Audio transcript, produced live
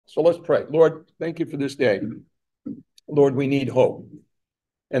So let's pray. Lord, thank you for this day. Lord, we need hope.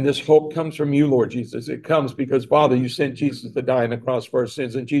 And this hope comes from you, Lord Jesus. It comes because, Father, you sent Jesus to die on the cross for our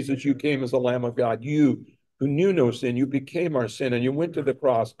sins. And Jesus, you came as the Lamb of God. You, who knew no sin, you became our sin. And you went to the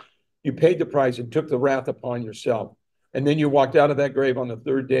cross. You paid the price and took the wrath upon yourself. And then you walked out of that grave on the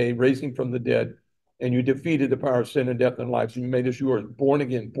third day, raising from the dead. And you defeated the power of sin and death and life. And you made us yours, born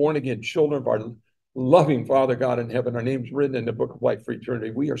again, children of our loving Father God in heaven. Our name's written in the book of life for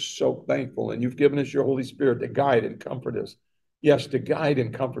eternity. We are so thankful. And you've given us your Holy Spirit to guide and comfort us. Yes, to guide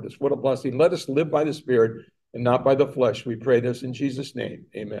and comfort us. What a blessing. Let us live by the Spirit and not by the flesh. We pray this in Jesus' name.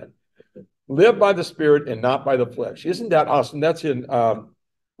 Amen. Live by the Spirit and not by the flesh. Isn't that awesome? That's in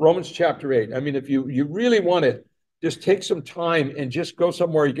Romans chapter 8. I mean, if you really want to just take some time and just go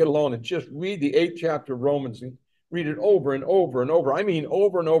somewhere you get alone and just read the 8th chapter of Romans and read it over and over and over. I mean,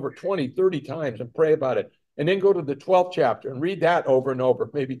 over and over 20, 30 times and pray about it. And then go to the 12th chapter and read that over and over,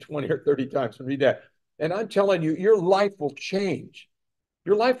 maybe 20 or 30 times and read that. And I'm telling you, your life will change.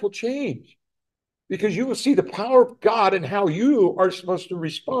 Your life will change because you will see the power of God and how you are supposed to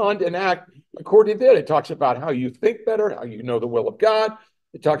respond and act according to that. It talks about how you think better, how you know the will of God.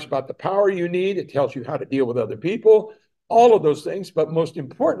 It talks about the power you need. It tells you how to deal with other people, all of those things. But most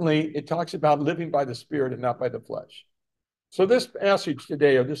importantly, it talks about living by the Spirit and not by the flesh. So this passage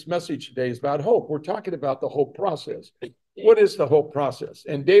today, or this message today, is about hope. We're talking about the hope process. What is the hope process?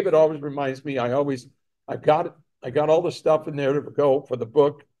 And David always reminds me, I got all the stuff in there to go for the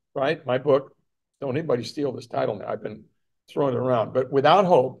book, right? My book. Don't anybody steal this title now. I've been throwing it around. But without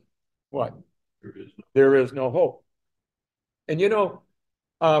hope, what? There is no hope. And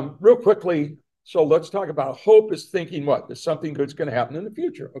real quickly, so let's talk about hope is thinking what? That something good's going to happen in the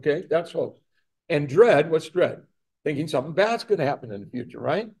future. Okay, that's hope. And dread, what's dread? Thinking something bad's going to happen in the future,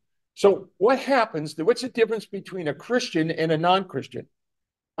 right? So what happens? What's the difference between a Christian and a non-Christian?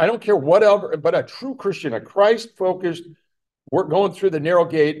 I don't care whatever, but a true Christian, a Christ-focused, we're going through the narrow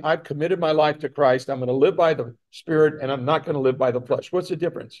gate. I've committed my life to Christ. I'm going to live by the Spirit, and I'm not going to live by the flesh. What's the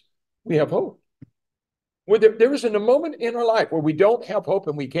difference? We have hope. There isn't a moment in our life where we don't have hope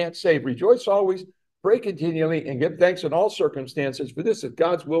and we can't say, rejoice always, pray continually, and give thanks in all circumstances, for this is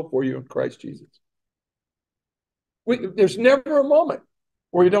God's will for you in Christ Jesus. There's never a moment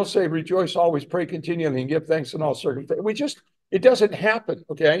where you don't say, rejoice always, pray continually, and give thanks in all circumstances. It doesn't happen,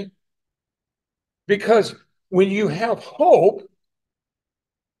 okay? Because when you have hope,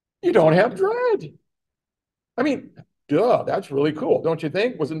 you don't have dread. I mean, duh, that's really cool, don't you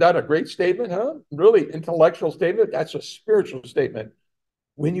think? Wasn't that a great statement, huh? Really intellectual statement? That's a spiritual statement.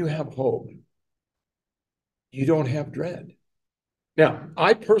 When you have hope, you don't have dread. Now,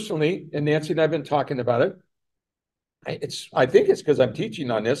 I personally, and Nancy and I have been talking about it, I think it's because I'm teaching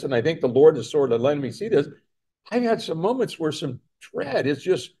on this, and I think the Lord is sort of letting me see this. I've had some moments where some dread has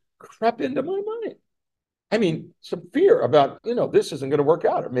just crept into my mind. I mean, some fear about, this isn't going to work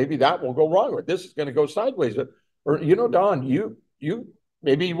out, or maybe that will go wrong, or this is going to go sideways. Or, Don,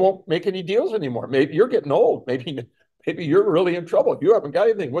 maybe you won't make any deals anymore. Maybe you're getting old. Maybe you're really in trouble. You haven't got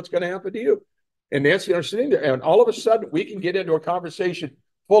anything. What's going to happen to you? And Nancy and I are sitting there, and all of a sudden we can get into a conversation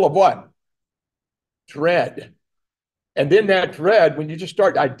full of what? Dread. And then that dread, when you just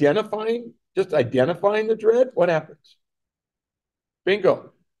start identifying the dread, what happens?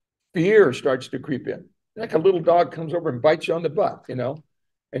 Bingo. Fear starts to creep in. Like a little dog comes over and bites you on the butt,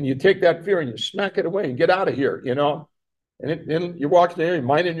 and you take that fear and you smack it away and get out of here, and then you're walking there, you're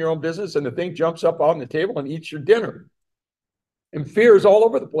minding your own business, and the thing jumps up on the table and eats your dinner. And fear is all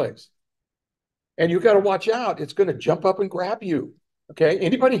over the place. And you got to watch out. It's going to jump up and grab you. Okay.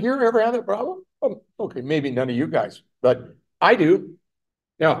 Anybody here ever have that problem? Oh, okay. Maybe none of you guys, but I do.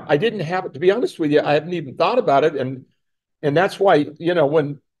 Now, I didn't have it, to be honest with you. I haven't even thought about it. And that's why,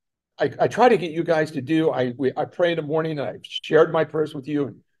 when I try to get you guys to do, I pray in the morning, and I've shared my prayers with you,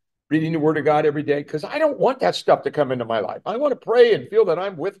 and reading the Word of God every day, because I don't want that stuff to come into my life. I want to pray and feel that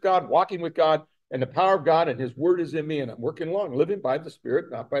I'm with God, walking with God, and the power of God, and His Word is in me, and I'm working along, living by the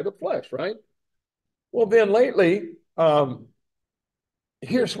Spirit, not by the flesh, right? Well, then lately,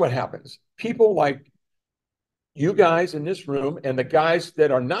 here's what happens. People like you guys in this room and the guys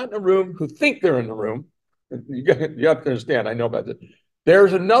that are not in the room who think they're in the room, you have to understand, I know about this.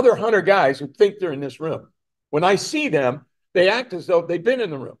 There's another 100 guys who think they're in this room. When I see them, they act as though they've been in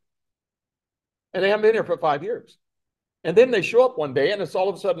the room. And they haven't been here for 5 years. And then they show up one day and it's all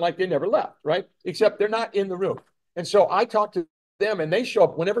of a sudden like they never left, right? Except they're not in the room. And so I talk to them and they show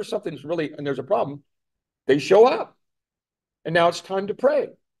up whenever something's really, and there's a problem, they show up. And now it's time to pray.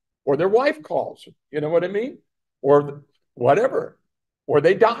 Or their wife calls, you know what I mean? Or whatever. Or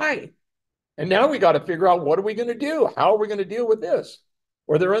they die. And now we got to figure out, what are we going to do? How are we going to deal with this?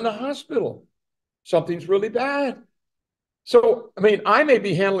 or they're in the hospital. Something's really bad. So, I mean, I may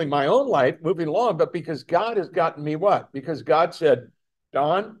be handling my own life, moving along, but because God has gotten me what? Because God said,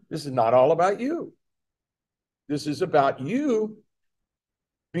 Don, this is not all about you. This is about you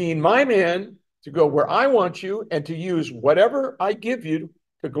being my man to go where I want you and to use whatever I give you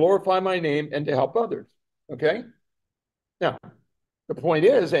to glorify my name and to help others. Okay? Now, the point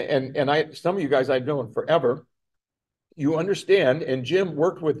is, and some of you guys I've known forever, you understand, and Jim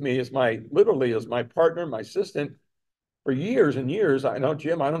worked with me literally as my partner, my assistant, for years and years. I know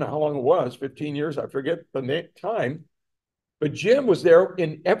Jim, I don't know how long it was, 15 years, I forget the time. But Jim was there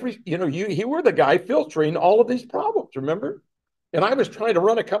in every, he were the guy filtering all of these problems, remember? And I was trying to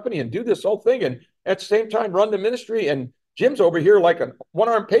run a company and do this whole thing, and at the same time run the ministry. And Jim's over here like a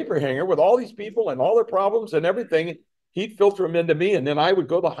one-armed paper hanger with all these people and all their problems and everything. He'd filter them into me, and then I would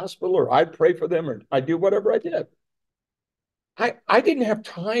go to the hospital, or I'd pray for them, or I'd do whatever I did. I didn't have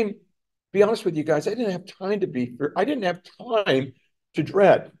time, be honest with you guys, I didn't have time I didn't have time to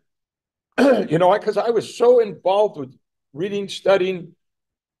dread, because I was so involved with reading, studying,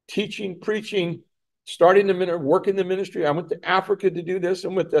 teaching, preaching, starting the ministry, working the ministry. I went to Africa to do this,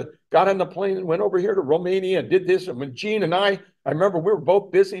 and got on the plane and went over here to Romania and did this. And when Gene and I remember we were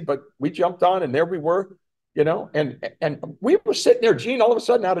both busy, but we jumped on, and there we were, and we were sitting there, Gene, all of a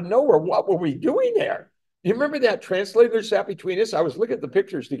sudden out of nowhere, what were we doing there? You remember that translator sat between us? I was looking at the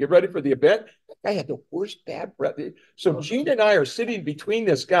pictures to get ready for the event. I had the worst bad breath. So Gene and I are sitting between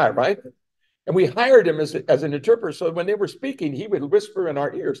this guy, right? And we hired him as an interpreter. So when they were speaking, he would whisper in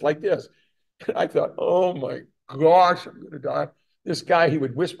our ears like this. And I thought, oh my gosh, I'm going to die. This guy, he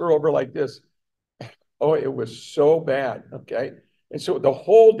would whisper over like this. Oh, it was so bad. Okay. And so the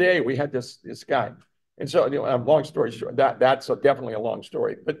whole day we had this guy. And so, long story short, that's definitely a long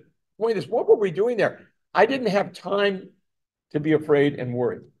story. But the point is, what were we doing there? I didn't have time to be afraid and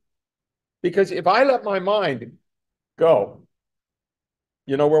worried. Because if I let my mind go,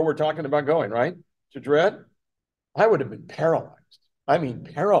 you know where we're talking about going, right? To dread, I would have been paralyzed. I mean,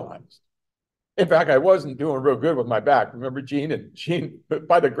 paralyzed. In fact, I wasn't doing real good with my back. Remember Gene,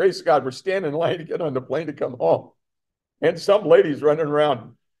 by the grace of God, we're standing in line to get on the plane to come home. And some ladies running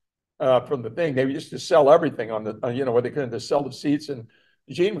around from the thing, they used to sell everything on the, where they couldn't sell the seats. And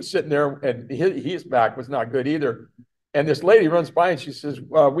Gene was sitting there, and his back was not good either. And this lady runs by and she says,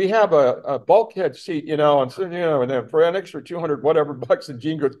 we have a bulkhead seat, and so, and then for an extra 200 whatever bucks. And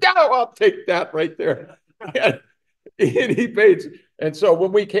Gene goes, go, I'll take that right there. And he paid. And so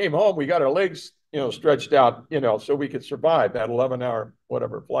when we came home, we got our legs, stretched out, so we could survive that 11-hour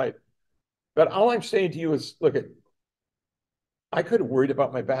whatever flight. But all I'm saying to you is, look, I could have worried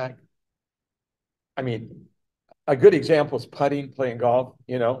about my back. I mean, a good example is putting, playing golf.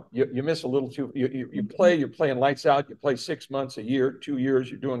 You miss a little too. You're playing lights out. You play 6 months, a year, 2 years.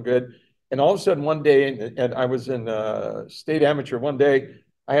 You're doing good, and all of a sudden one day, and I was in state amateur one day.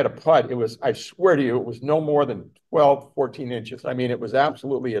 I had a putt. I swear to you, it was no more than 12, 14 inches. I mean, it was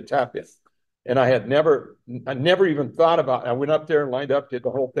absolutely a tap in, and I never even thought about it. I went up there and lined up, did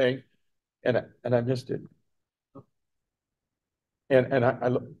the whole thing, and I missed it. And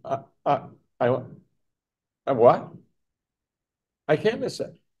I what? I can't miss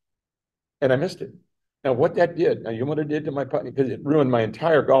it. And I missed it. Now, what that did, you know what it did to my putting? Because it ruined my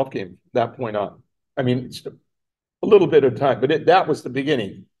entire golf game from that point on. I mean, it's a little bit of time, but that was the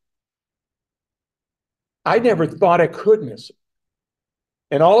beginning. I never thought I could miss it.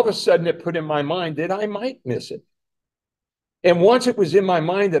 And all of a sudden, it put in my mind that I might miss it. And once it was in my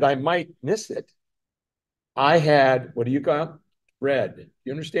mind that I might miss it, I had, what do you call it? Dread.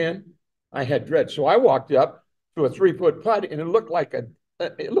 You understand? I had dread. So I walked up to a 3-foot putt, and it looked like a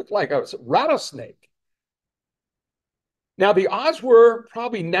rattlesnake. Now, the odds were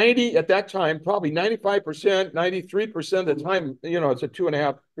probably 90 at that time, probably 95%, 93% of the time, it's a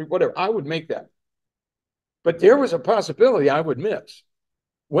 2.5, whatever. I would make that. But there was a possibility I would miss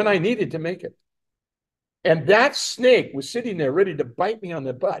when I needed to make it. And that snake was sitting there ready to bite me on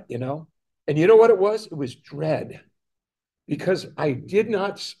the butt, And you know what it was? It was dread. Because I did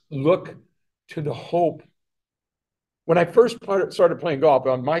not look to the hope. When I first started playing golf,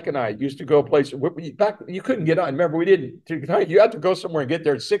 Mike and I used to go places. Back, you couldn't get on. Remember, we didn't. You had to go somewhere and get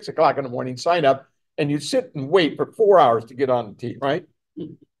there at 6 o'clock in the morning, sign up, and you'd sit and wait for 4 hours to get on the tee, right?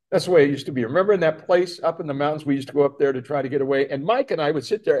 That's the way it used to be. Remember in that place up in the mountains, we used to go up there to try to get away. And Mike and I would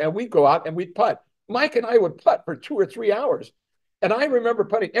sit there, and we'd go out and we'd putt. Mike and I would putt for 2 or 3 hours. And I remember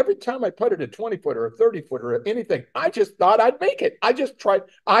putting, every time I putted a 20-footer or a 30-footer or anything, I just thought I'd make it. I just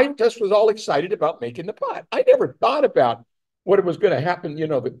was all excited about making the putt. I never thought about what it was going to happen,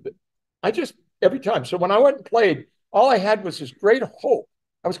 every time. So when I went and played, all I had was this great hope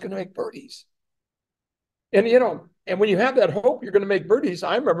I was going to make birdies. And, and when you have that hope, you're going to make birdies.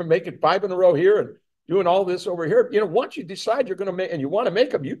 I remember making 5 in a row here and doing all this over here. Once you decide you're going to make, and you want to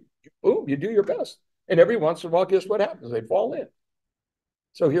make them, boom, you do your best. And every once in a while, guess what happens? They fall in.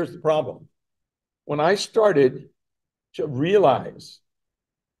 So here's the problem. When I started to realize,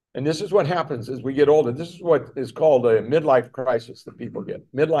 and this is what happens as we get older, this is what is called a midlife crisis that people get,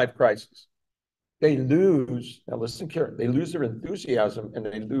 midlife crisis. They lose, now listen carefully, they lose their enthusiasm and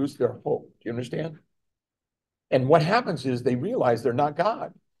they lose their hope. Do you understand? And what happens is they realize they're not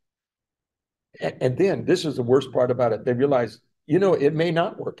God. And then this is the worst part about it. They realize, it may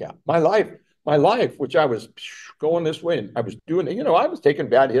not work out. My life, which I was going this way and I was doing, I was taking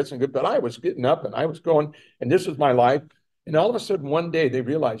bad hits and good, but I was getting up and I was going, and this was my life. And all of a sudden, one day they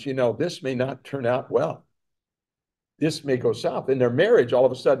realize, this may not turn out well. This may go south. In their marriage, all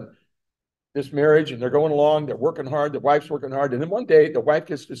of a sudden, this marriage, and they're going along, they're working hard, the wife's working hard. And then one day the wife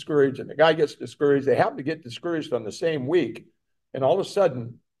gets discouraged and the guy gets discouraged. They happen to get discouraged on the same week. And all of a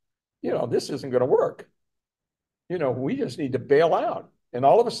sudden, this isn't going to work. We just need to bail out. And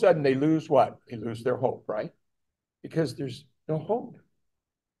all of a sudden they lose what? They lose their hope, right? Because there's no hope.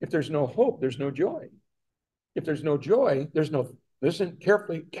 If there's no hope, there's no joy. If there's no joy, listen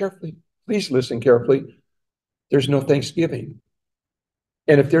carefully, please listen carefully. There's no thanksgiving.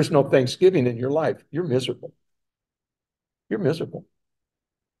 And if there's no thanksgiving in your life, you're miserable. You're miserable.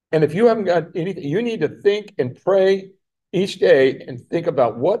 And if you haven't got anything, you need to think and pray each day and think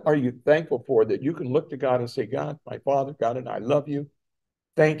about what are you thankful for, that you can look to God and say, God, my Father, God, and I love you.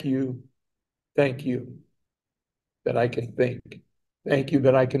 Thank you. Thank you that I can think. Thank you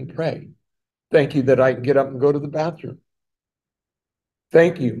that I can pray. Thank you that I can get up and go to the bathroom.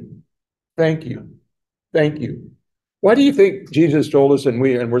 Thank you. Thank you. Thank you. Why do you think Jesus told us, and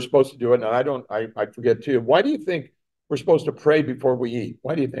we're supposed to do it, and I forget too. Why do you think we're supposed to pray before we eat?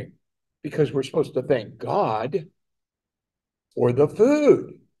 Why do you think? Because we're supposed to thank God for the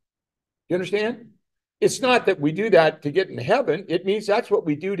food. You understand? It's not that we do that to get in heaven. It means that's what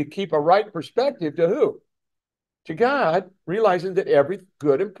we do to keep a right perspective to who? To God, realizing that every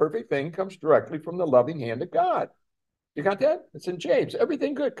good and perfect thing comes directly from the loving hand of God. You got that? It's in James.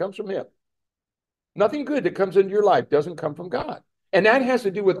 Everything good comes from him. Nothing good that comes into your life doesn't come from God. And that has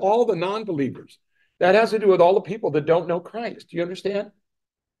to do with all the non-believers. That has to do with all the people that don't know Christ. Do you understand?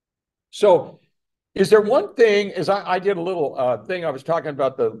 So is there one thing, as I did a little thing, I was talking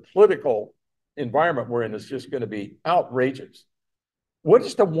about the political environment we're in is just going to be outrageous. What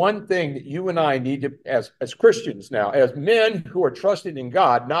is the one thing that you and I need to, as Christians now, as men who are trusting in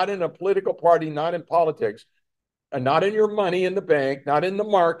God, not in a political party, not in politics, and not in your money in the bank, not in the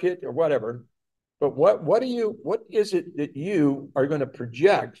market or whatever, but what is it that you are going to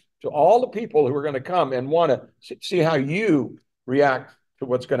project to all the people who are going to come and want to see how you react to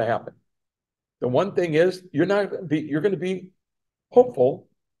what's going to happen? The one thing is you're going to be hopeful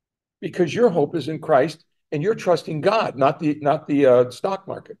because your hope is in Christ and you're trusting God, not the stock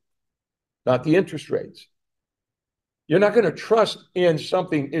market, not the interest rates. You're not going to trust in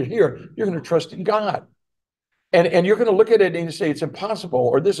something here. You're going to trust in God. And you're going to look at it and you say, it's impossible,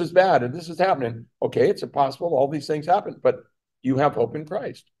 or this is bad, and this is happening. Okay, it's impossible. All these things happen, but you have hope in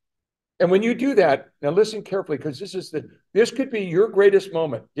Christ. And when you do that, now listen carefully, because this could be your greatest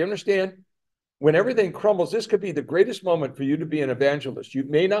moment. Do you understand? When everything crumbles, this could be the greatest moment for you to be an evangelist. You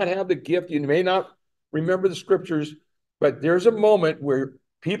may not have the gift. You may not remember the scriptures, but there's a moment where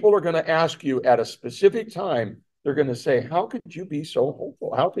people are going to ask you at a specific time, they're going to say, how could you be so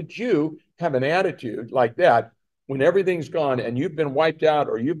hopeful? How could you have an attitude like that when everything's gone and you've been wiped out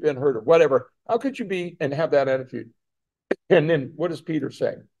or you've been hurt or whatever? How could you be and have that attitude? And then what does Peter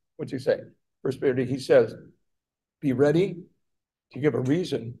say? What's he say? First Peter, he says, be ready to give a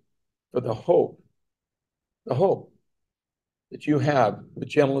reason for the hope that you have with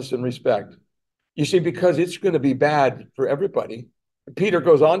gentleness and respect. You see, because it's going to be bad for everybody. Peter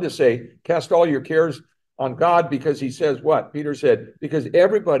goes on to say, cast all your cares on God, because he says what? Peter said, because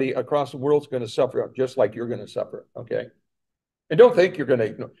everybody across the world is going to suffer just like you're going to suffer, okay? And don't think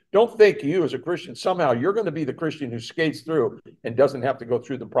you as a Christian, somehow you're going to be the Christian who skates through and doesn't have to go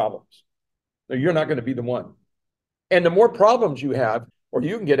through the problems. No, you're not going to be the one. And the more problems you have, or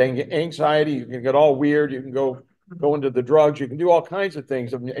you can get anxiety, you can get all weird, you can go into the drugs, you can do all kinds of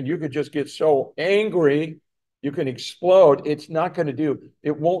things, and you could just get so angry, you can explode. It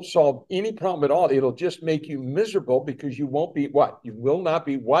won't solve any problem at all. It'll just make you miserable because you won't be what? You will not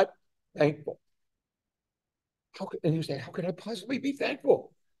be what? Thankful. And you say, how could I possibly be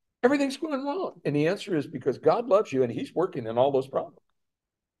thankful? Everything's going wrong. And the answer is because God loves you and he's working in all those problems.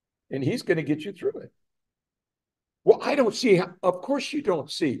 And he's going to get you through it. Well, I don't see how, of course you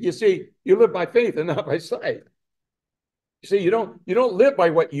don't see. You see, you live by faith and not by sight. You see, you don't live by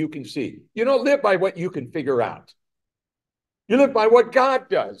what you can see. You don't live by what you can figure out. You live by what God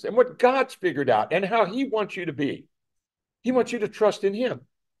does and what God's figured out and how he wants you to be. He wants you to trust in him.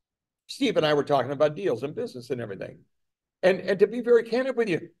 Steve and I were talking about deals and business and everything. And to be very candid with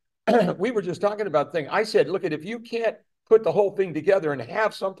you, we were just talking about things. I said, look, if you can't put the whole thing together and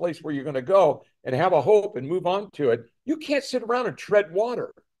have someplace where you're going to go and have a hope and move on to it, you can't sit around and tread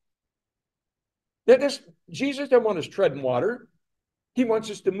water. Jesus doesn't want us treading water. He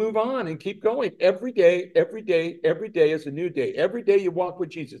wants us to move on and keep going. Every day, every day, every day is a new day. Every day you walk with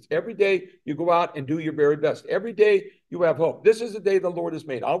Jesus. Every day you go out and do your very best. Every day you have hope. This is the day the Lord has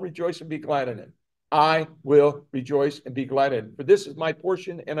made. I'll rejoice and be glad in it. I will rejoice and be glad in it. For this is my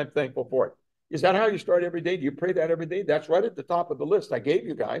portion, and I'm thankful for it. Is that how you start every day? Do you pray that every day? That's right at the top of the list I gave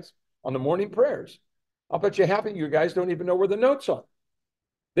you guys on the morning prayers. I'll bet you half of you guys don't even know where the notes are.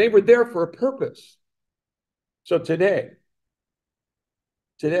 They were there for a purpose. So today,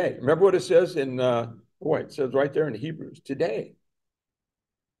 remember what it says in, it says right there in Hebrews, today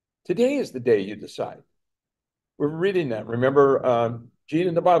is the day you decide. We're reading that. Remember, Gene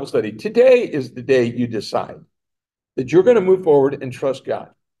in the Bible study, today is the day you decide that you're going to move forward and trust God.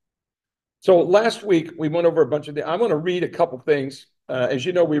 So last week, we went over a bunch of things. I'm going to read a couple things. As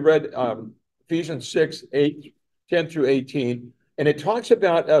you know, we read Ephesians 6, 8, 10 through 18, and it talks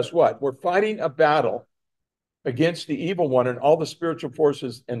about us what? We're fighting a battle against the evil one and all the spiritual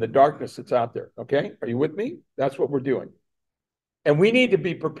forces and the darkness that's out there. Okay? Are you with me? That's what we're doing. And we need to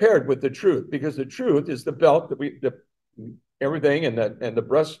be prepared with the truth, because the truth is the belt that everything, and the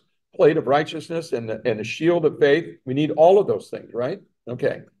breastplate of righteousness and the shield of faith. We need all of those things, right?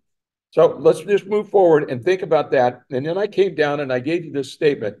 Okay. So let's just move forward and think about that. And then I came down and I gave you this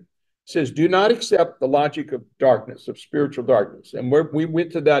statement. It says, do not accept the logic of darkness, of spiritual darkness. And we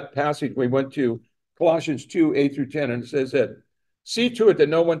went to that passage. We went to Colossians 2, 8 through 10, and it says that, see to it that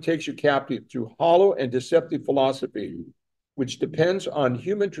no one takes you captive through hollow and deceptive philosophy, which depends on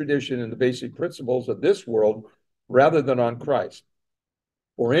human tradition and the basic principles of this world rather than on Christ.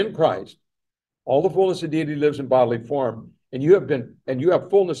 For in Christ, all the fullness of deity lives in bodily form, and you have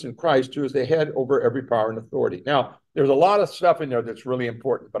fullness in Christ, who is the head over every power and authority. Now, there's a lot of stuff in there that's really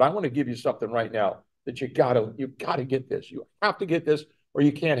important, but I want to give you something right now that you've got to get this. You have to get this, or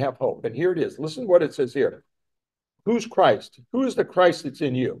you can't have hope. And here it is. Listen to what it says here. Who's Christ? Who is the Christ that's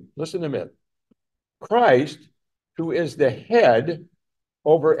in you? Listen to me. Christ, who is the head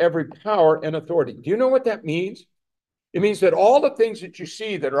over every power and authority. Do you know what that means? It means that all the things that you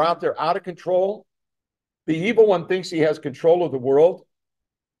see that are out there out of control, the evil one thinks he has control of the world,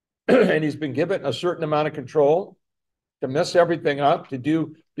 and he's been given a certain amount of control to mess everything up,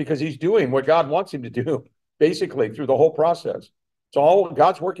 because he's doing what God wants him to do, basically, through the whole process. So all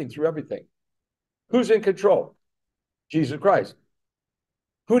God's working through everything. Who's in control? Jesus Christ.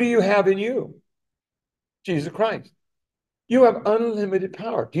 Who do you have in you? Jesus Christ. You have unlimited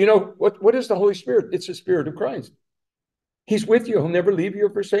power. Do you know what is the Holy Spirit? It's the Spirit of Christ. He's with you. He'll never leave you or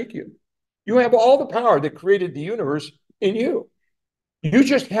forsake you. You have all the power that created the universe in you. You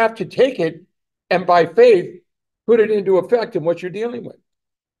just have to take it and by faith, put it into effect in what you're dealing with.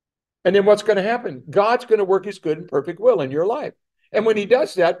 And then what's going to happen? God's going to work his good and perfect will in your life. And when he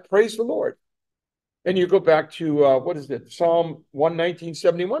does that, praise the Lord. And you go back to, what is it? Psalm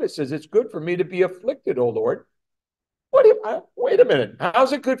 119:71. It says, it's good for me to be afflicted, O Lord. Wait a minute.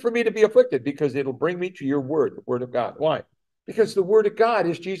 How's it good for me to be afflicted? Because it'll bring me to your word, the word of God. Why? Because the word of God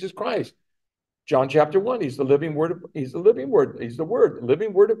is Jesus Christ. John chapter 1, he's the living word. He's the living word. He's the word, the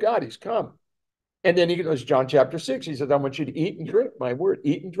living word of God. He's come. And then he goes, John chapter 6, he says, I want you to eat and drink my word.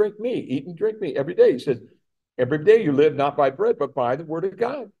 Eat and drink me. Eat and drink me every day. He says, every day you live not by bread, but by the word of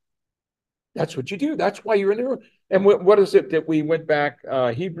God. That's what you do. That's why you're in there. And what is it that we went back,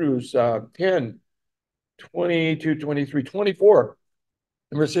 Hebrews 10, 22, 23, 24.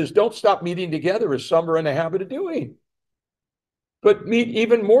 And it says, don't stop meeting together as some are in the habit of doing. But meet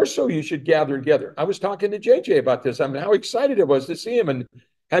even more so, you should gather together. I was talking to JJ about this. I mean, how excited I was to see him and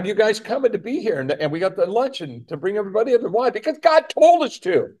have you guys coming to be here. And we got the lunch and to bring everybody up. Why? Because God told us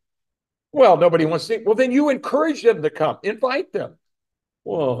to. Well, nobody wants to. Well, then you encourage them to come. Invite them.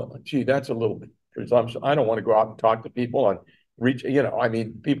 Well, gee, that's a little bit presumptuous. I don't want to go out and talk to people and reach,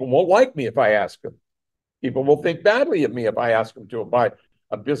 people won't like me if I ask them. People will think badly of me if I ask them to buy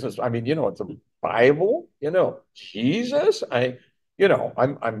a business. It's a Bible, Jesus.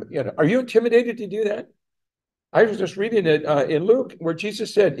 are you intimidated to do that? I was just reading it in Luke where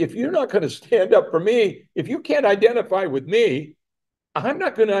Jesus said, if you're not going to stand up for me, if you can't identify with me, I'm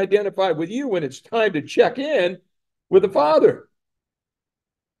not going to identify with you when it's time to check in with the Father.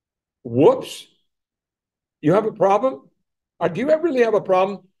 Whoops. You have a problem? Do you really have a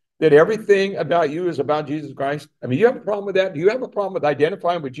problem that everything about you is about Jesus Christ? I mean, you have a problem with that? Do you have a problem with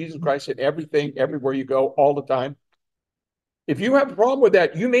identifying with Jesus Christ in everything, everywhere you go, all the time? If you have a problem with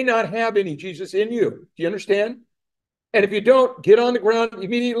that, you may not have any Jesus in you. Do you understand? And if you don't, get on the ground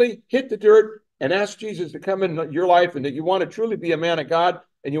immediately, hit the dirt, and ask Jesus to come in your life, and that you want to truly be a man of God,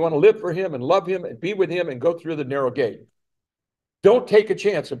 and you want to live for him and love him and be with him and go through the narrow gate. Don't take a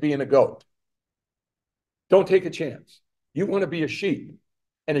chance of being a goat. Don't take a chance. You want to be a sheep,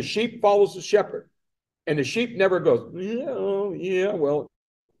 and a sheep follows the shepherd, and the sheep never goes,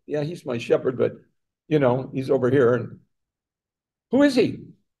 yeah, he's my shepherd, but he's over here, and who is he?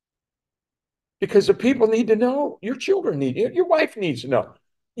 Because the people need to know. Your children need it. Your wife needs to know.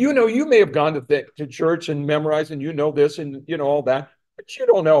 You may have gone to church and memorized, and this and all that, but you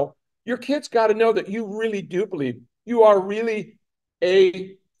don't know. Your kids got to know that you really do believe. You are really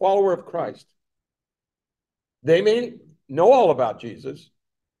a follower of Christ. They may know all about Jesus.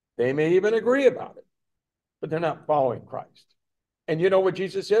 They may even agree about it, but they're not following Christ. And you know what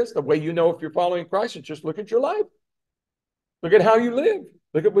Jesus says? The way you know if you're following Christ is just look at your life. Look at how you live.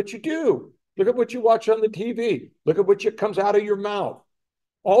 Look at what you do. Look at what you watch on the TV. Look at what comes out of your mouth.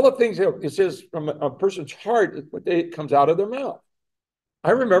 All the things that it says from a person's heart, what comes out of their mouth.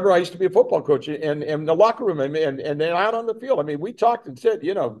 I remember I used to be a football coach in the locker room and then out on the field. I mean, we talked and said,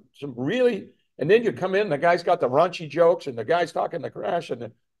 some really, and then you come in, the guy's got the raunchy jokes, and the guy's talking the crash and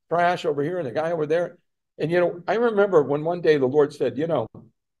the trash over here and the guy over there. And, I remember when one day the Lord said, you're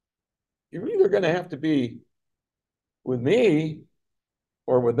either going to have to be with me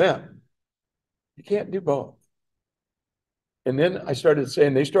or with them. You can't do both. And then I started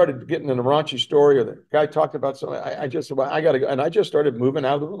saying, they started getting in a raunchy story, or the guy talked about something. I just said, well, I got to go. And I just started moving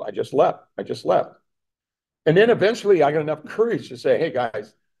out of the room. I just left. And then eventually I got enough courage to say, hey,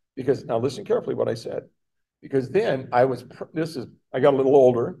 guys, because now listen carefully what I said. Because then I got a little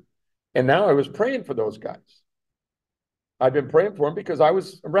older, and now I was praying for those guys. I've been praying for them because I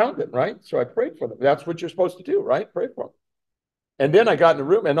was around it, right? So I prayed for them. That's what you're supposed to do, right? Pray for them. And then I got in the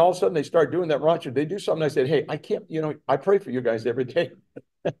room, and all of a sudden they start doing that raunchy. They do something. I said, hey, I can't, I pray for you guys every day.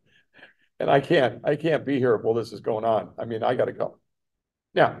 And I can't be here while this is going on. I mean, I got to go.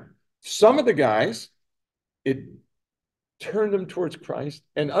 Now, some of the guys, it turned them towards Christ,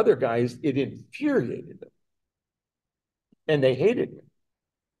 and other guys, it infuriated them. And they hated me.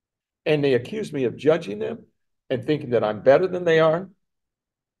 And they accused me of judging them and thinking that I'm better than they are.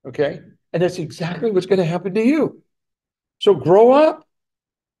 Okay? And that's exactly what's going to happen to you. So grow up.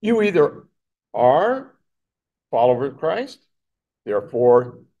 You either are follower of Christ,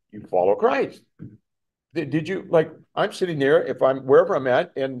 therefore you follow Christ. Did you, like, I'm sitting there, if I'm wherever I'm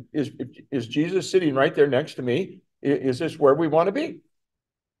at, and is Jesus sitting right there next to me? Is this where we want to be?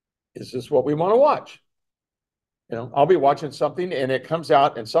 Is this what we want to watch? I'll be watching something and it comes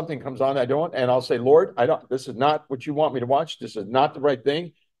out and something comes on I don't, and I'll say, Lord, this is not what you want me to watch. This is not the right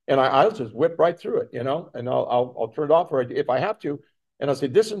thing. And I'll just whip right through it, and I'll turn it off, or if I have to, and I'll say,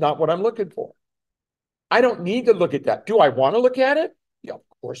 this is not what I'm looking for. I don't need to look at that. Do I want to look at it? Yeah, of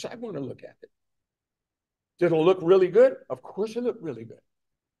course I want to look at it. Did it look really good? Of course it looked really good.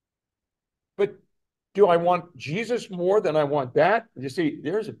 But do I want Jesus more than I want that? You see,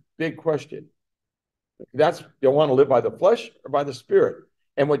 there's a big question. Do you want to live by the flesh or by the Spirit?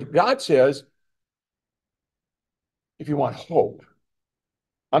 And what God says, if you want hope,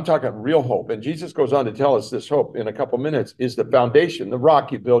 I'm talking real hope. And Jesus goes on to tell us this hope in a couple minutes is the foundation, the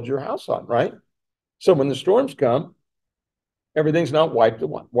rock you build your house on, right? So when the storms come, everything's not wiped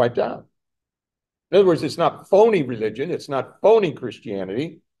out. In other words, it's not phony religion. It's not phony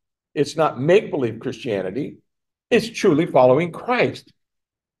Christianity. It's not make-believe Christianity. It's truly following Christ.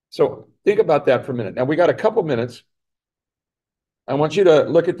 So think about that for a minute. Now, we got a couple minutes. I want you to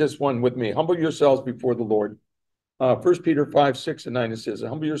look at this one with me. Humble yourselves before the Lord. 1 Peter 5, 6, and 9, it says,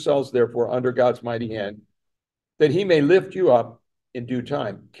 humble yourselves, therefore, under God's mighty hand, that he may lift you up in due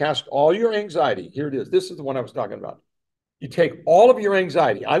time. Cast all your anxiety. Here it is. This is the one I was talking about. You take all of your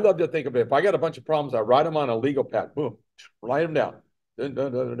anxiety. I love to think of it. If I got a bunch of problems, I write them on a legal pad. Boom. Write them down.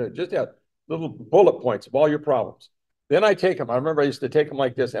 Just have little bullet points of all your problems. Then I take them. I remember I used to take them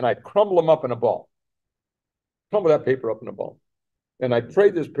like this, and I'd crumble them up in a ball. Crumble that paper up in a ball. And I'd pray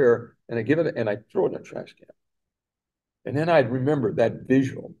this prayer, and I give it, and I throw it in a trash can. And then I'd remember that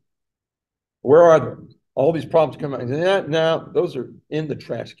visual. Where are they? All these problems come out. Now, those are in the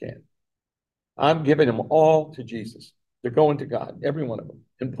trash can. I'm giving them all to Jesus. They're going to God, every one of them.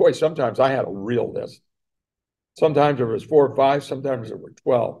 And boy, sometimes I had a real list. Sometimes there was 4 or 5. Sometimes there were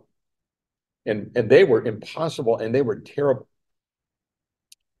 12. And they were impossible, and they were terrible.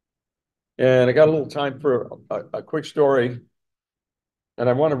 And I got a little time for a quick story. And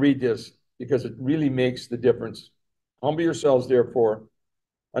I want to read this because it really makes the difference. Humble yourselves, therefore,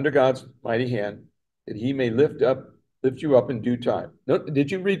 under God's mighty hand, that he may lift you up in due time. No,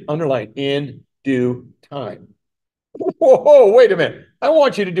 did you read underline in due time? Whoa, wait a minute. I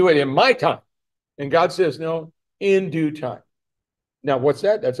want you to do it in my time. And God says, no, in due time. Now, what's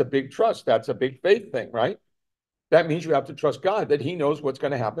that? That's a big trust. That's a big faith thing, right? That means you have to trust God that he knows what's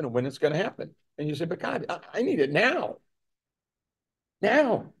going to happen and when it's going to happen. And you say, but God, I need it now.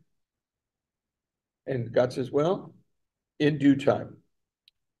 Now. And God says, well, in due time.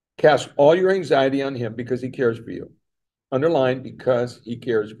 Cast all your anxiety on him because he cares for you. Underline, because he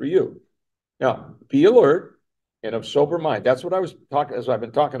cares for you. Now, be alert and of sober mind. That's what I've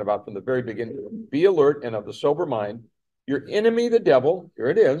been talking about from the very beginning. Be alert and of the sober mind. Your enemy, the devil, here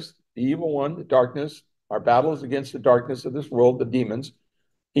it is, the evil one, the darkness. Our battle is against the darkness of this world, the demons.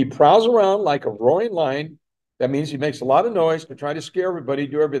 He prowls around like a roaring lion. That means he makes a lot of noise to try to scare everybody,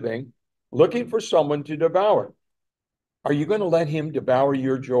 do everything, looking for someone to devour. Are you going to let him devour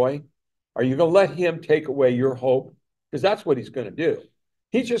your joy? Are you going to let him take away your hope? Because that's what he's going to do.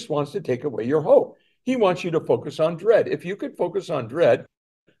 He just wants to take away your hope. He wants you to focus on dread. If you could focus on dread,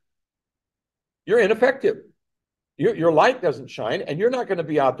 you're ineffective. Your light doesn't shine, and you're not going to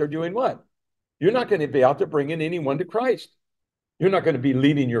be out there doing what? You're not going to be out there bringing anyone to Christ. You're not going to be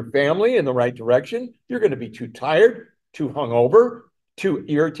leading your family in the right direction. You're going to be too tired, too hungover, too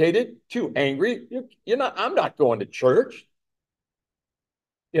irritated, too angry. I'm not going to church.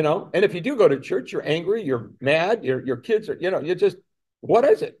 And if you do go to church, you're angry, you're mad, your kids are, you're just, what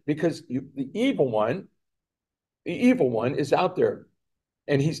is it? Because the evil one is out there,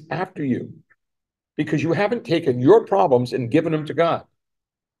 and he's after you because you haven't taken your problems and given them to God.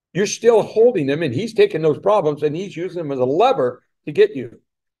 You're still holding them, and he's taking those problems and he's using them as a lever to get you.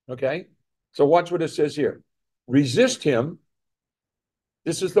 Okay? So watch what it says here. Resist him.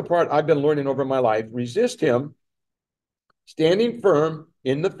 This is the part I've been learning over my life. Resist him, standing firm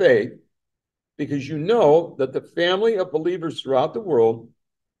in the faith, because you know that the family of believers throughout the world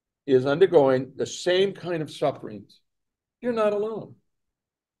is undergoing the same kind of sufferings. You're not alone.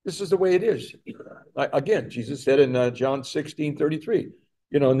 This is the way it is. Again, Jesus said in John 16:33,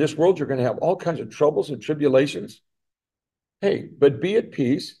 in this world, you're going to have all kinds of troubles and tribulations. Hey, but be at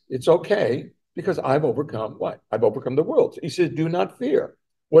peace. It's okay because I've overcome what? I've overcome the world. He says, do not fear.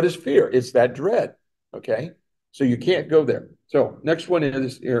 What is fear? It's that dread. Okay. So you can't go there. So next one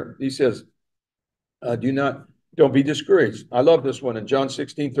is here. He says, don't be discouraged. I love this one in John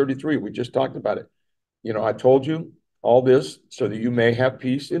 16:33. We just talked about it. I told you all this so that you may have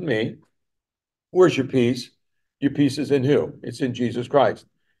peace in me. Where's your peace? Your peace is in who? It's in Jesus Christ.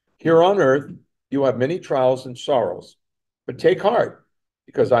 Here on earth, you have many trials and sorrows, but take heart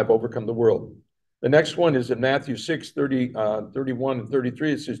because I've overcome the world. The next one is in Matthew 6:31 and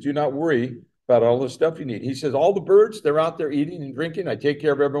 33. It says, do not worry about all the stuff you need. He says, all the birds, they're out there eating and drinking. I take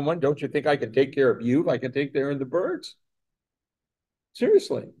care of everyone. Don't you think I can take care of you? I can take care of the birds.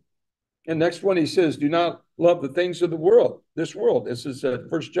 Seriously. And next one, he says, do not love the things of the world, this world. This is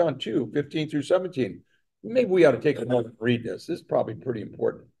 1 John 2:15 through 17. Maybe we ought to take a moment and read this. This is probably pretty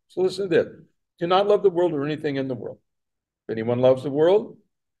important. So listen to this. Do not love the world or anything in the world. If anyone loves the world,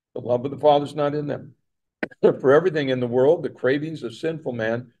 the love of the Father is not in them. For everything in the world, the cravings of sinful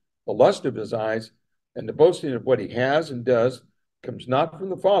man, the lust of his eyes, and the boasting of what he has and does comes not from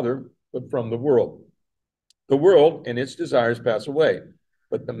the Father, but from the world. The world and its desires pass away,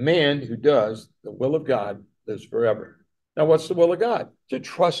 but the man who does the will of God lives forever. Now, what's the will of God? To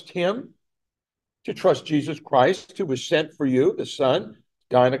trust him, to trust Jesus Christ, who was sent for you, the Son,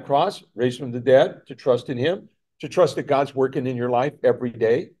 died on a cross, raised from the dead, to trust in him, to trust that God's working in your life every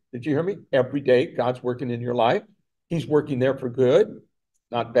day. Did you hear me? Every day, God's working in your life. He's working there for good,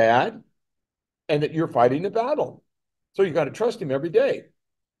 not bad, and that you're fighting a battle. So you got to trust him every day.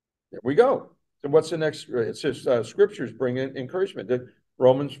 There we go. So what's the next? It says scriptures bring in encouragement.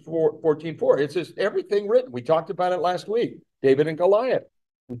 Romans 14:4. It says everything written. We talked about it last week. David and Goliath.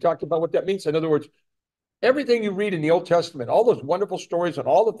 We talked about what that means. In other words, everything you read in the Old Testament, all those wonderful stories and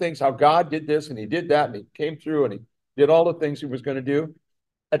all the things, how God did this and he did that and he came through and he did all the things he was going to do.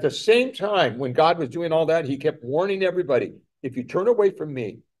 At the same time, when God was doing all that, he kept warning everybody, if you turn away from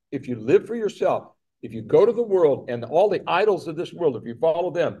me, if you live for yourself, if you go to the world and all the idols of this world, if you follow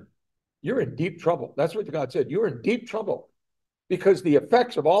them, you're in deep trouble. That's what God said. You're in deep trouble because the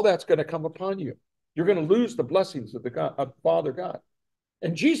effects of all that's going to come upon you. You're going to lose the blessings of of Father God.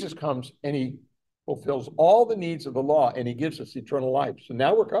 And Jesus comes and he fulfills all the needs of the law and he gives us eternal life. So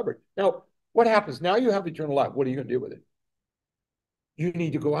now we're covered. Now, What happens? Now you have eternal life. What are you going to do with it? You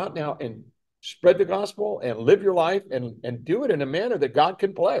need to go out now and spread the gospel and live your life and do it in a manner that God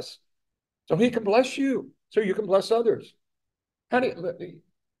can bless. So he can bless you, so you can bless others.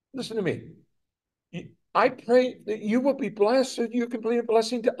 Listen to me. I pray that you will be blessed so you can be a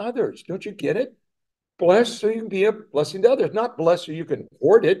blessing to others. Don't you get it? Blessed so you can be a blessing to others, not blessed so you can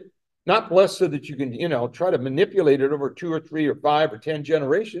hoard it, not blessed so that you can, try to manipulate it over 2 or 3 or 5 or 10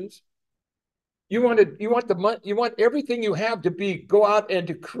 generations. You want everything you have to go out and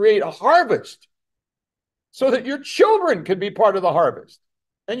to create a harvest so that your children can be part of the harvest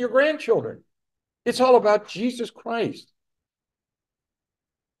and your grandchildren. It's all about Jesus Christ.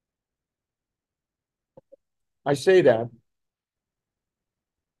 I say that,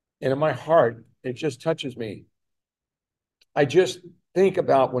 and in my heart, it just touches me. I just think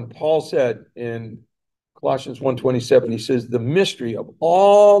about when Paul said in Colossians 1:27, he says, the mystery of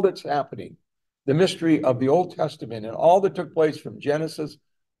all that's happening, the mystery of the Old Testament and all that took place from Genesis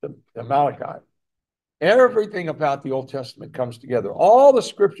to Malachi, everything about the Old Testament comes together. All the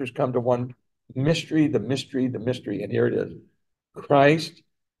scriptures come to one mystery, the mystery, the mystery. And here it is. Christ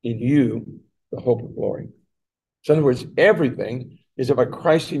in you, the hope of glory. So in other words, everything is about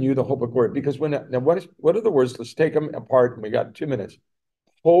Christ in you, the hope of glory. Because what are the words? Let's take them apart. And we got 2 minutes.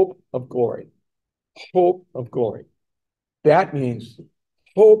 Hope of glory. Hope of glory. That means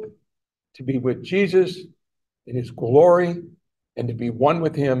hope to be with Jesus in his glory and to be one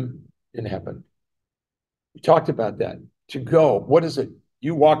with him in heaven. We talked about that. To go, what is it?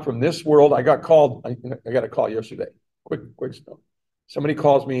 You walk from this world. I got a call yesterday. Quick stuff. Somebody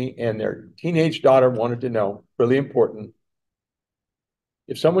calls me and their teenage daughter wanted to know, really important,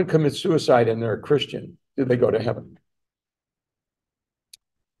 if someone commits suicide and they're a Christian, do they go to heaven?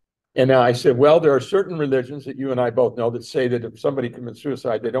 And I said, well, there are certain religions that you and I both know that say that if somebody commits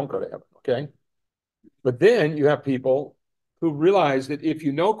suicide, they don't go to heaven, okay? But then you have people who realize that if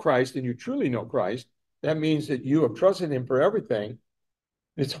you know Christ and you truly know Christ, that means that you have trusted him for everything.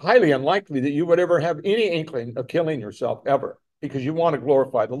 It's highly unlikely that you would ever have any inkling of killing yourself ever because you want to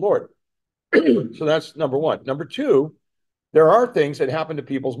glorify the Lord. So that's number one. Number two, there are things that happen to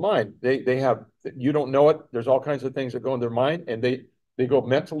people's mind. They have, you don't know it. There's all kinds of things that go in their mind and they go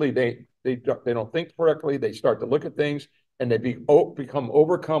mentally, they don't think correctly. They start to look at things and they become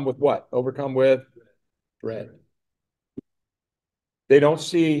overcome with what? Overcome with dread. They don't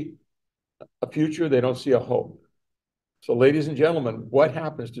see a future. They don't see a hope. So ladies and gentlemen, what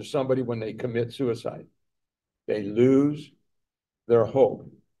happens to somebody when they commit suicide? They lose their hope.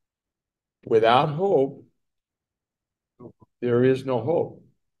 Without hope, there is no hope.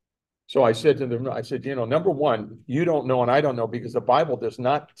 So I said to them, number one, you don't know and I don't know because the Bible does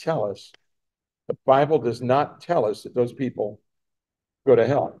not tell us that those people go to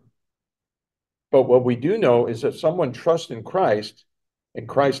hell. But what we do know is that someone trusts in Christ and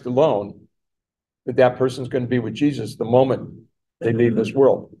Christ alone, that person's going to be with Jesus the moment they leave this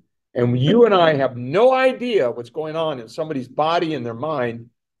world. And you and I have no idea what's going on in somebody's body and their mind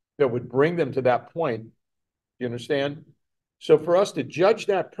that would bring them to that point. You understand? So for us to judge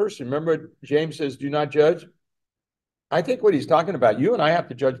that person, remember James says, do not judge. I think what he's talking about, you and I have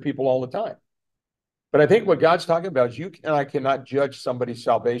to judge people all the time. But I think what God's talking about is you and I cannot judge somebody's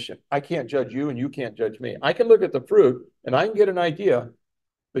salvation. I can't judge you and you can't judge me. I can look at the fruit and I can get an idea,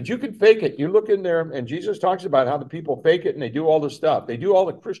 but you can fake it. You look in there and Jesus talks about how the people fake it and they do all this stuff. They do all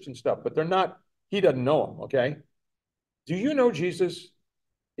the Christian stuff, but they're not, he doesn't know them, okay? Do you know Jesus?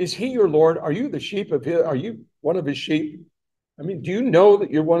 Is he your Lord? Are you the sheep of his? Are you one of his sheep? I mean, do you know that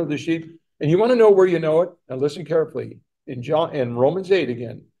you're one of the sheep? And you want to know where you know it? Now listen carefully. In Romans 8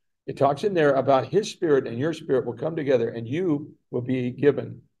 again, it talks in there about his spirit and your spirit will come together and you will be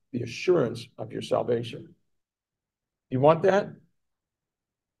given the assurance of your salvation. You want that?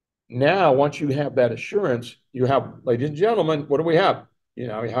 Now, once you have that assurance, you have, ladies and gentlemen, what do we have? We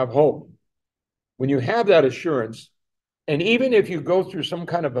have hope. When you have that assurance, and even if you go through some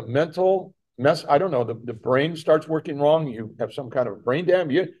kind of a mental mess, I don't know, the brain starts working wrong, you have some kind of brain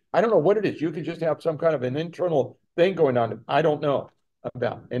damage, I don't know what it is. You can just have some kind of an internal thing going on. I don't know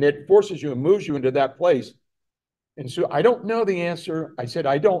about. And it forces you and moves you into that place. And so I don't know the answer. I said,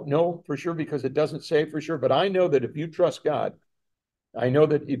 I don't know for sure because it doesn't say for sure, but I know that if you trust God, I know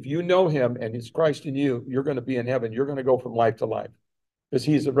that if you know him and it's Christ in you, you're going to be in heaven. You're going to go from life to life because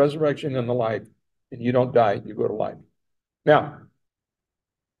he's the resurrection and the life, and you don't die, you go to life. Now,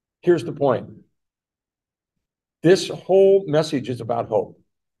 here's the point. This whole message is about hope.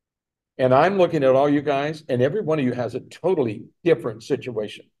 And I'm looking at all you guys, and every one of you has a totally different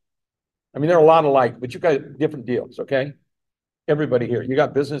situation. I mean, there are a lot alike, but you got different deals, okay? everybody here. You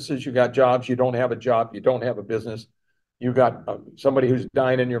got businesses, you got jobs, you don't have a job, you don't have a business. You got somebody who's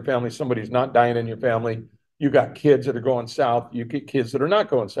dying in your family, somebody who's not dying in your family. You got kids that are going south. You get kids that are not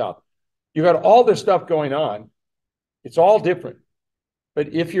going south. You got all this stuff going on. It's all different.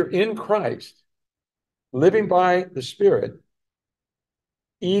 But if you're in Christ, living by the Spirit,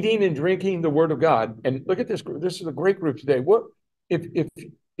 eating and drinking the Word of God, and look at this group. This is a great group today. What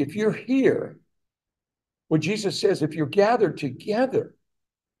if you're here? What Jesus says, if you're gathered together,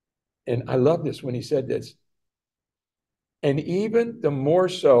 and I love this when he said this, and even the more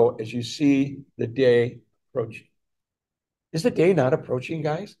so as you see the day approaching. Is the day not approaching,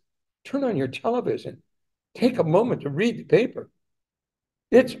 guys? Turn on your television. Take a moment to read the paper.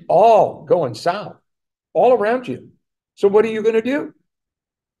 It's all going south, all around you. So what are you going to do?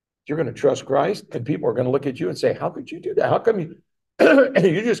 You're going to trust Christ, and people are going to look at you and say, how could you do that? How come you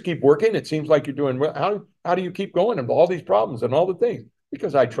you just keep working? It seems like you're doing well. How do you keep going and all these problems and all the things?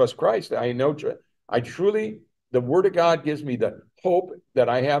 Because I trust Christ. I know I truly, the Word of God gives me the hope that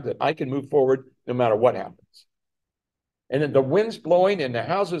I have that I can move forward no matter what happens. And then the wind's blowing and the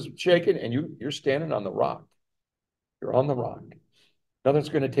house is shaking and you're standing on the rock. You're on the rock. Nothing's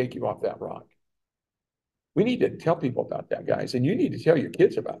going to take you off that rock. We need to tell people about that, guys. And you need to tell your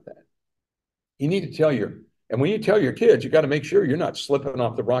kids about that. You need to tell and when you tell your kids, you got to make sure you're not slipping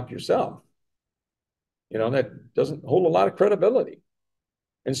off the rock yourself. You know, that doesn't hold a lot of credibility.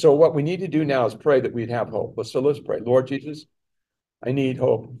 And so what we need to do now is pray that we'd have hope. Let's pray. Lord Jesus, I need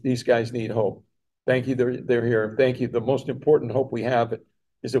hope. These guys need hope. Thank you. They're here. Thank you. The most important hope we have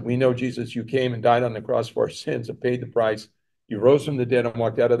is that we know, Jesus, you came and died on the cross for our sins and paid the price. You rose from the dead and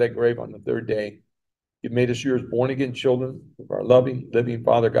walked out of that grave on the third day. You've made us yours, born again children of our loving, living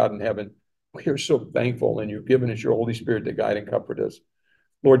Father God in heaven. We are so thankful, and you've given us your Holy Spirit to guide and comfort us.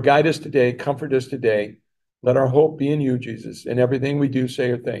 Lord, guide us today, comfort us today. Let our hope be in you, Jesus, in everything we do,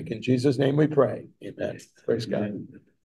 say, or think. In Jesus' name we pray. Amen. Praise God.